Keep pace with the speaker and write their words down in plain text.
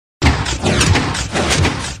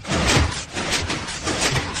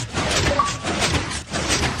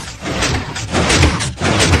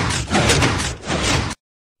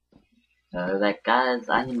Hello there guys,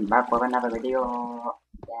 I'm back with another video.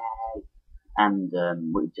 Yay! And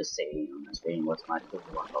what you just seen on the screen was my little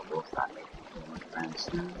one got lost that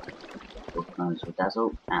known as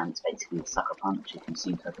Dazzle, and it's basically a sucker punch if you've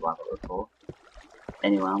seen Turtle Battle before.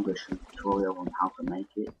 Anyway, I'm going to show a tutorial on how to make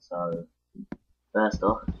it. So first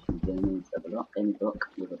off, you're going to need a block, any block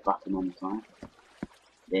with a button on the side.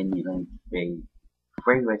 Then you're going to be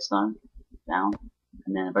 3 redstone down,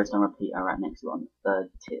 and then a redstone repeater right next to it on the third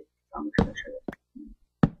tip. I'm just going to show you.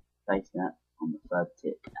 Place that on the third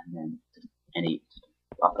tick, and then just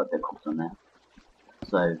I'll put a bit of cobbles on there.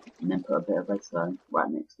 So, and then put a bit of redstone right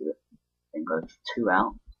next to it. Then go 2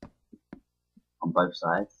 out on both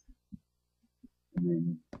sides, and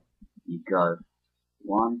then you go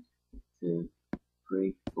 1, 2,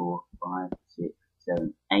 3, 4, 5, 6,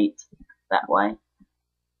 7, 8 that way,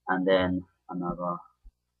 and then another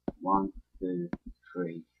 1, 2,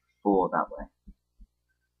 3, 4 that way.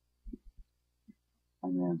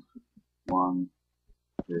 And then 1,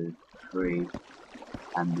 2, 3,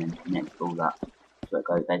 and then connect all that. So it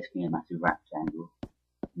goes basically in a massive rectangle, and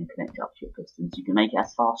then connect it up to your pistons. You can make it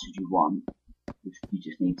as fast as you want. You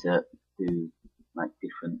just need to do like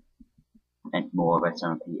different and more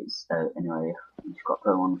redstone repeaters. So anyway, you've got to put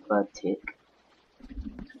them on the third tick.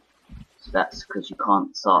 So that's because you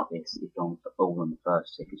can't start this if you're all on the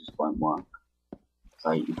first tick. It just won't work. So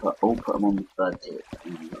you put them on the third tick,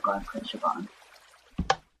 and then you've got to go and press your button.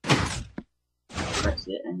 Press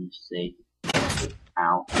it and you see it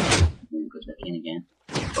out, and then it goes back in again.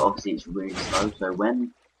 But obviously it's really slow, so when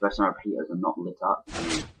the redstone repeaters are not lit up,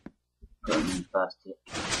 you put them in the first tick,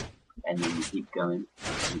 and then you keep going,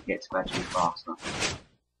 and it gets gradually faster,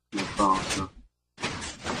 and faster,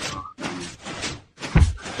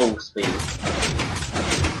 full speed.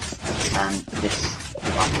 And this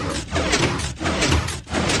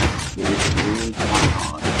it is really quite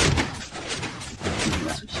hard.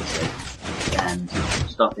 That's what she said. And to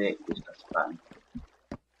stop it, just press the button.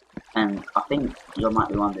 And I think you might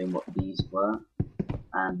be wondering what these were,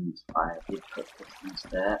 and I did put pistons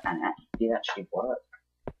there, and it did actually work.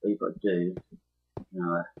 What you've got to do,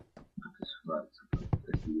 just works,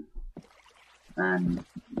 and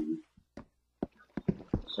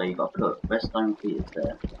so you've got to put redstone repeaters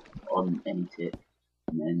there on any tip,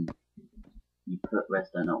 and then you put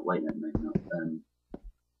redstone,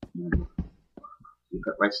 you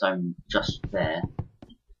put redstone just there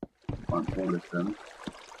on all of them,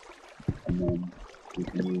 and then you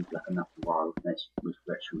can use like enough row, which is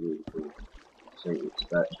actually really cool. So it's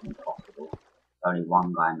virtually impossible. Only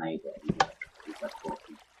one guy made it, and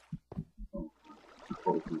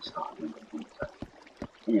before we can start doing it. So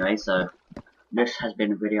anyway, so this has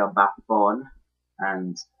been a video about fun,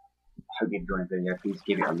 and I hope you enjoyed the video. Please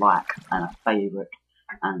give it a like and a favourite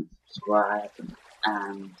and subscribe,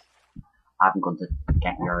 and I haven't gone to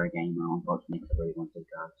get Eurogamer unfortunately because I really want to go,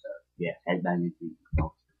 so yeah, headbanging things.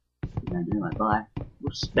 Anyway, bye.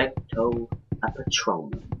 Respecto a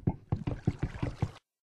Patronum.